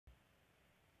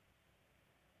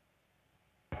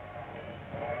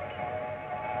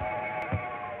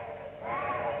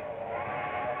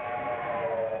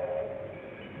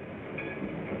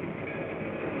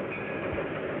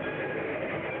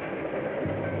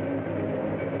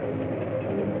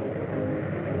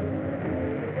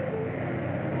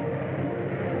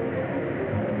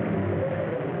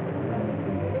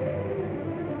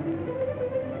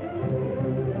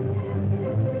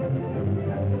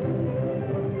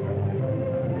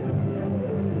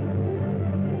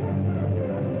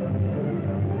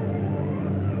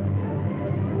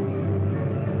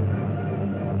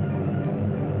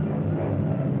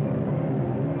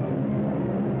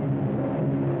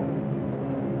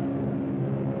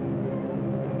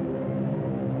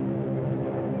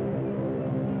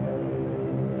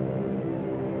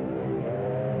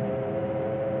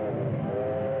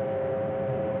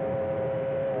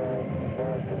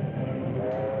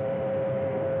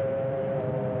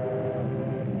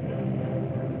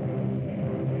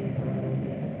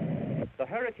the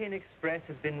Hurricane Express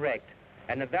has been wrecked,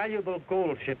 and a valuable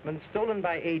gold shipment stolen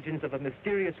by agents of a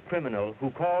mysterious criminal who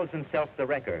calls himself the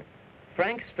Wrecker.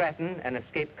 Frank Stratton, an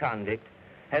escaped convict,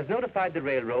 has notified the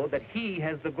railroad that he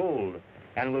has the gold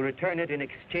and will return it in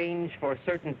exchange for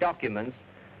certain documents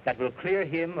that will clear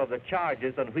him of the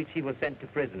charges on which he was sent to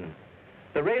prison.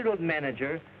 The railroad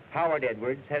manager, Howard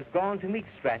Edwards, has gone to meet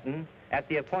Stratton at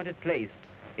the appointed place,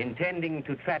 intending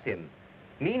to trap him.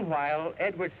 Meanwhile,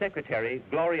 Edwards' secretary,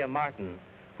 Gloria Martin,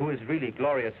 who is really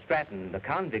Gloria Stratton, the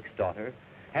convict's daughter,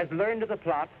 has learned of the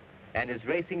plot and is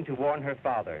racing to warn her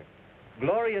father.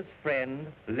 Gloria's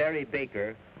friend, Larry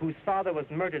Baker, whose father was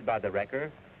murdered by the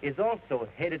Wrecker, is also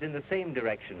headed in the same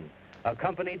direction,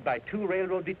 accompanied by 2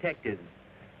 railroad detectives,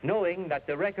 knowing that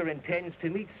the Wrecker intends to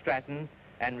meet Stratton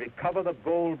and recover the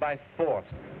gold by force.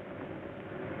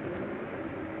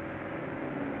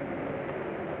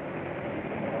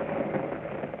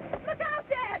 Look out,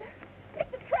 Dad!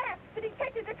 It's a trap! The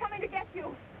detectives are coming to get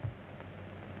you!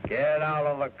 Get out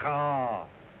of the car!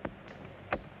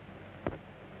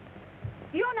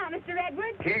 You're not Mr.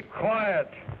 Edwards! Keep quiet!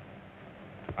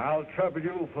 I'll trouble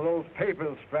you for those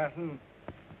papers, Stratton.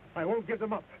 I won't give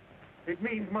them up. It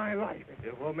means my life.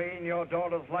 It will mean your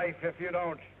daughter's life if you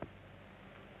don't.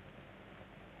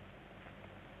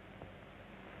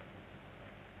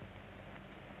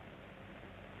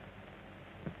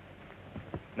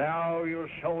 Now you'll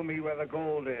show me where the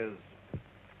gold is.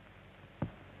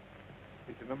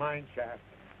 It's in the mine shaft.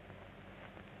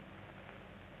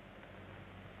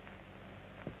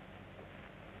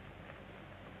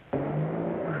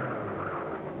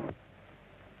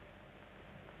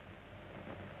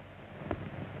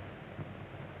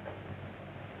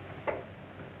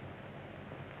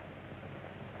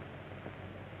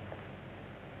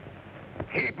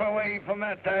 Keep away from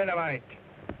that dynamite.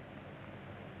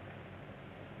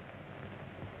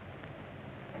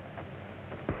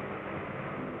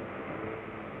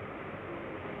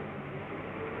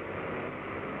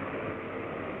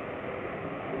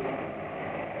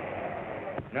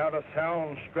 Now the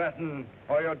sound, Stratton,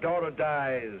 or your daughter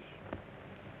dies.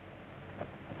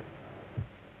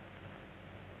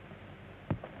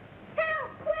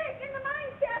 Help! Quick! In the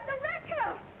mine shaft, the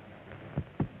Wrecker!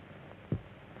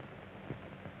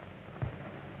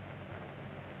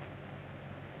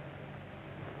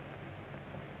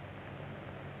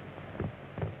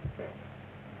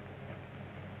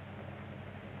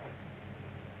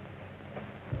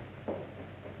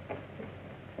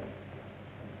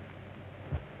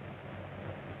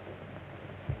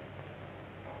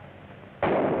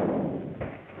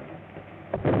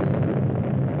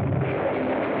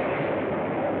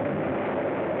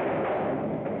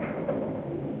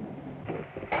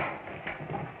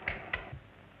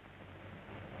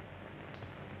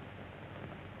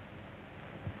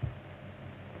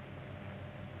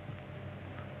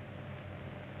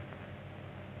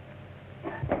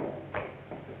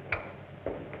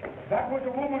 That was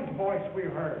a woman's voice we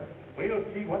heard. We'll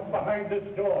see what's behind this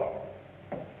door.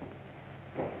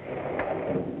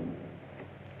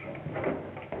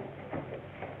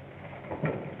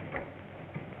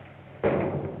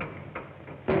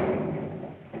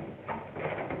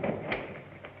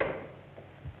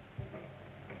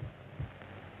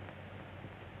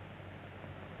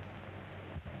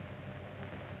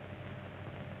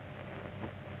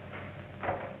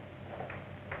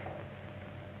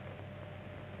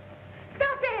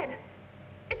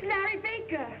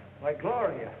 Why,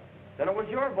 Gloria, then it was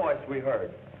your voice we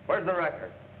heard. Where's the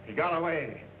Wrecker? He got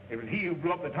away. It was he who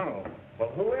blew up the tunnel. Well,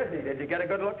 who is he? Did you get a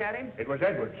good look at him? It was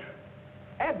Edwards.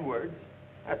 Edwards?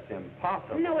 That's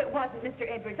impossible. No, it wasn't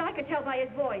Mr. Edwards. I could tell by his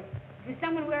voice. It was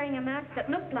someone wearing a mask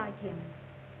that looked like him.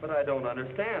 But I don't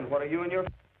understand. What are you and your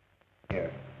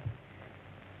here?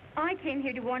 I came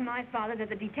here to warn my father that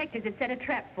the detectives had set a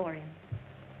trap for him.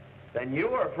 Then you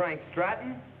are Frank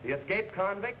Stratton, the escaped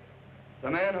convict? The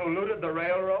man who looted the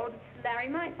railroad? Larry,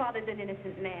 my father's an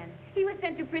innocent man. He was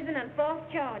sent to prison on false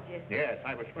charges. Yes,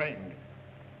 I was framed.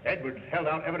 Edwards held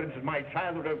out evidence that my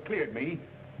child would have cleared me.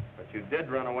 But you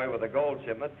did run away with a gold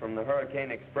shipment from the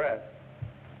Hurricane Express.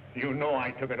 You know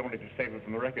I took it only to save it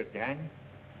from the wreckers gang.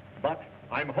 But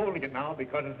I'm holding it now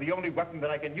because it's the only weapon that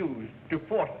I can use to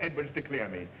force Edwards to clear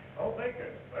me. Oh,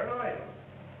 Baker, where are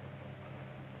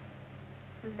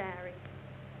you? Larry,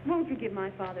 won't you give my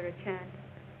father a chance?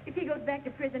 If he goes back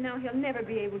to prison now, he'll never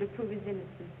be able to prove his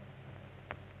innocence.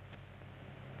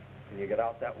 Can you get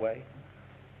out that way?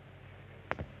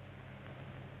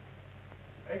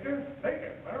 Baker,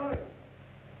 where are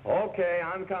you? Okay,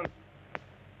 I'm coming.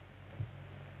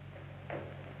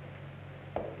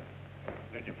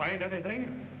 Did you find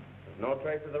anything? There's no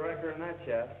trace of the Wrecker in that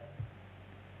shaft.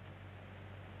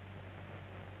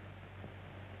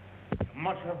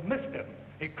 must have missed him.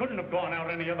 He couldn't have gone out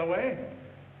any other way.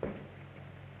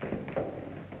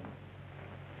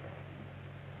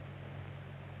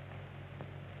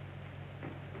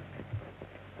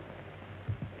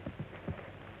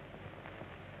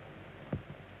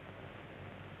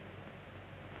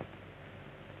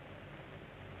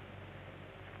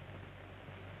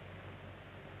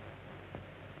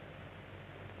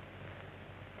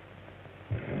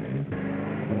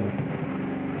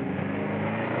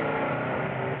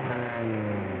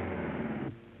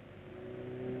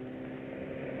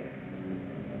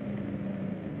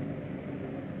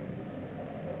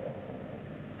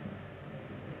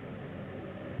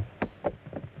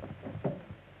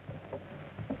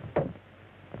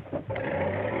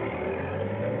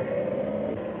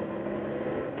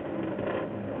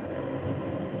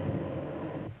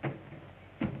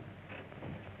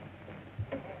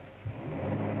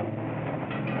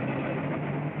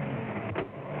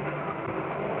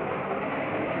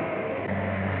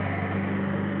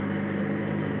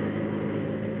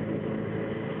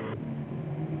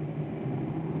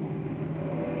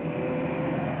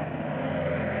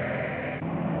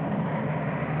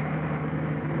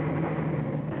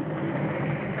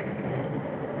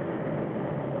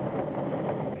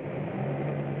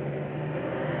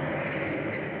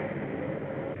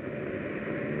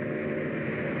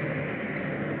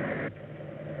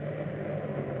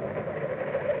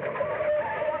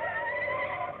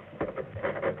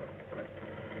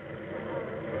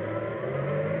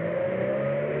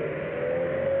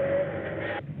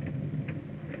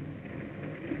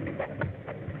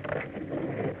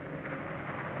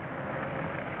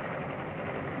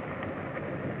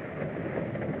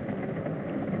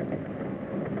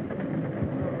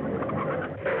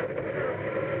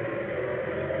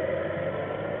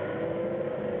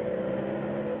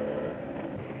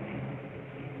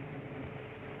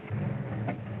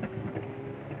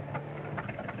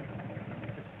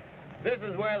 This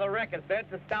is where the record said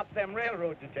to stop them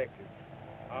railroad detectives.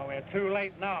 Oh, we're too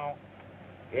late now.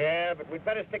 Yeah, but we'd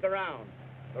better stick around.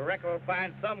 The wrecker will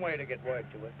find some way to get word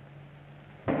to us.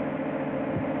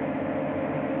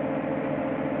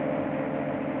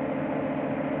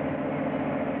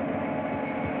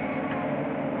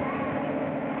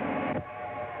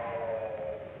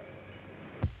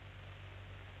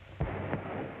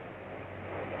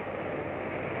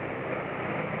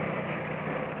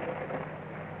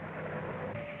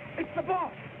 It's the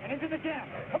boss! And into the jam!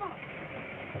 Come on!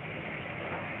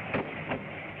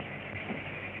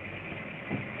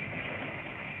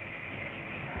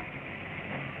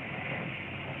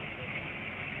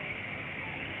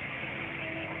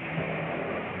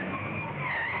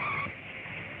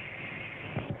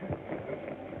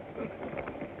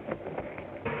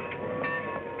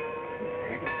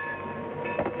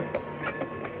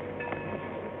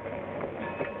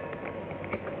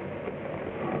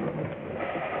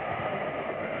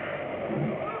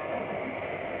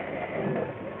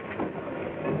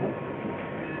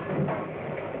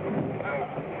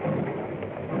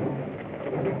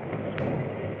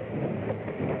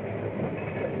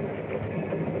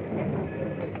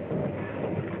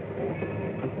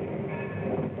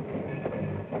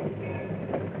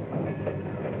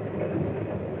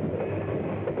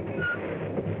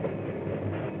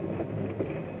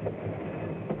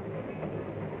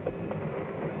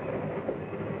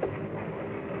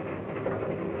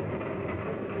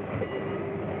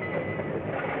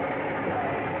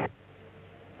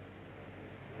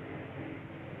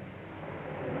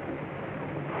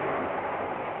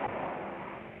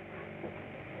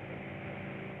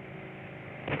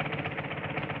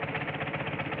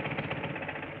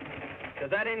 Does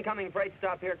that incoming freight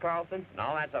stop here, Carlson?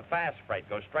 No, that's a fast freight.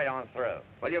 Goes straight on through.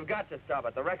 Well, you've got to stop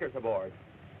it. The wrecker's aboard.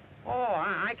 Oh,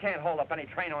 I can't hold up any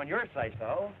train on your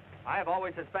say-so. I have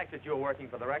always suspected you were working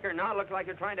for the wrecker. Now it looks like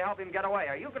you're trying to help him get away.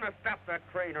 Are you going to stop that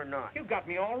train or not? You got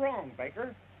me all wrong,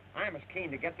 Baker. I'm as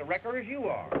keen to get the wrecker as you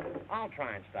are. I'll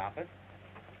try and stop it.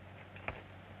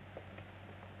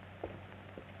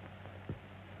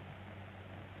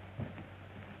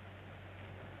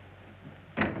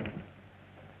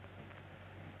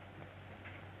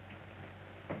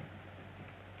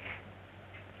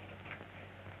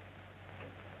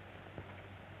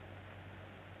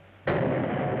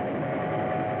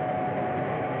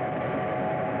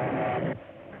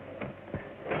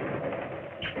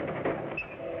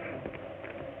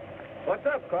 What's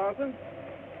up, Carlson?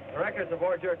 The wrecker's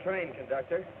aboard your train,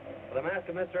 conductor, with a mask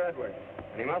of Mr. Edwards,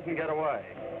 and he mustn't get away.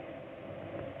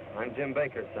 I'm Jim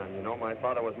Baker's son. You know, my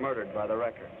father was murdered by the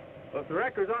wrecker. Well, if the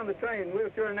wrecker's on the train, we'll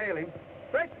sure nail him.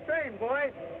 Break the train,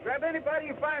 boys. Grab anybody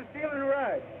you find stealing a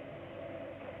ride.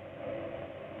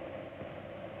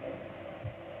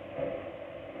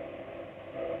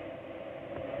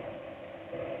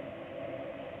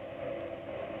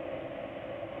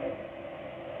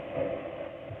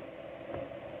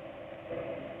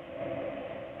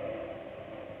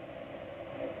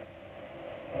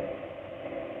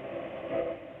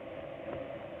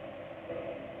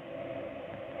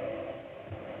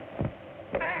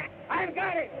 I've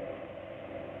got it!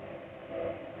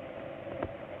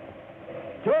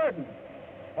 Jordan!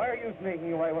 Why are you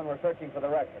sneaking away when we're searching for the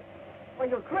record? Well,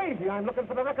 you're crazy. I'm looking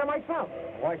for the wrecker myself.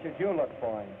 Why should you look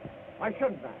for him? Why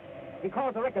shouldn't I? He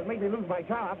caused the wreckers made me lose my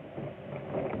job.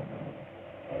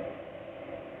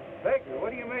 Baker,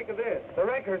 what do you make of this? The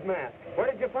wrecker's mask.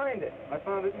 Where did you find it? I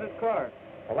found it in his car.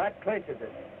 Well, that clinches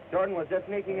it. Jordan was just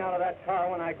sneaking out of that car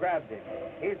when I grabbed him.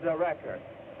 He's the wrecker.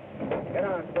 Get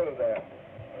on through there.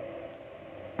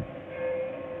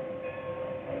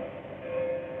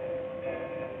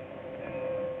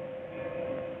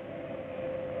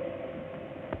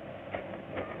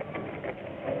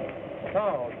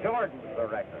 So, Jordan's the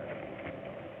wrecker.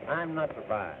 I'm not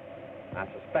surprised. I've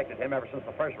suspected him ever since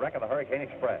the first wreck of the Hurricane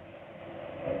Express.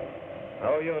 I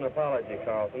owe you an apology,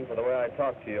 Carlton, for the way I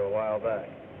talked to you a while back.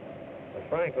 But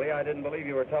frankly, I didn't believe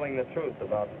you were telling the truth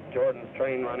about Jordan's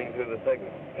train running through the signal.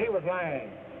 He was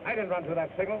lying. I didn't run through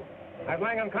that signal. I was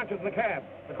lying unconscious in the cab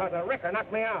because the wrecker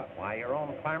knocked me out. Why, your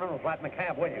own fireman was right in the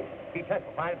cab with you. He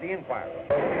testified at the inquiry.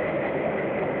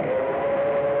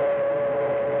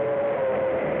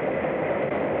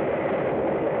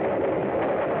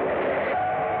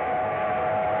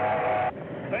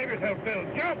 Save yourself, Bill.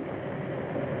 Jump!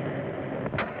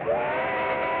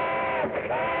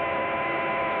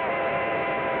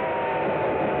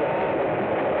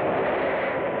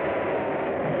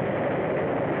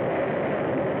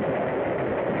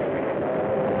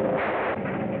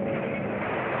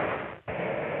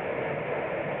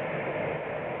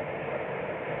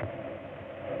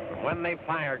 When they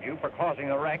fired you for causing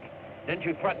the wreck, didn't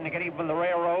you threaten to get even with the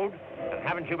railroad? And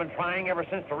haven't you been trying ever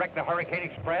since to wreck the Hurricane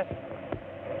Express?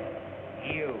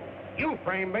 You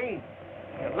framed me.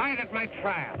 You lied at my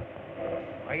trial.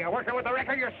 Are you working with the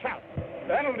wrecker yourself?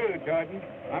 That'll do, Jordan.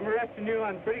 I'm arresting you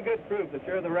on pretty good proof that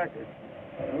you're the wrecker.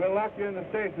 And we'll lock you in the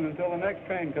station until the next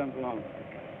train comes along.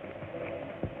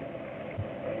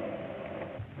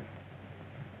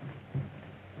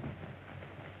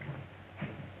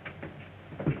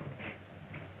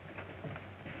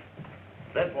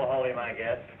 This will hold him, I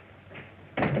guess.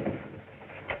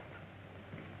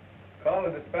 Call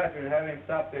the dispatcher and have him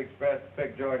stop the express to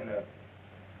pick Jordan up.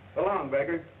 So long,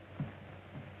 Baker.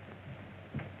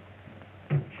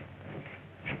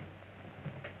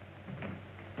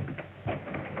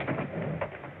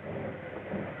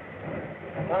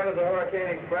 How does the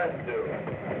Hurricane Express do?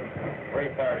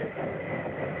 3:30.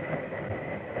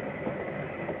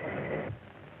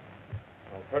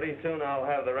 Well, pretty soon I'll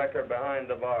have the record behind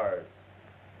the bars.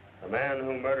 The man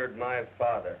who murdered my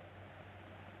father.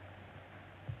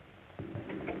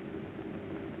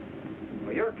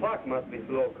 Well, your clock must be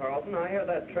slow, Carlton. I hear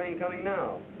that train coming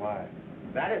now. Why?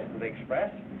 That isn't the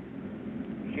express.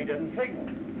 She didn't signal.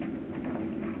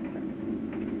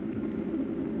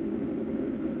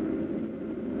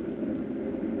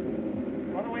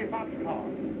 Runaway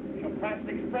boxcar. She'll crash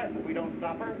the express if we don't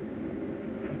stop her.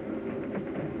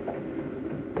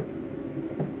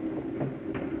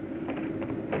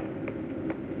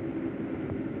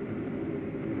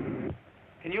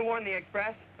 Can you warn the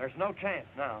express? There's no chance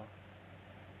now.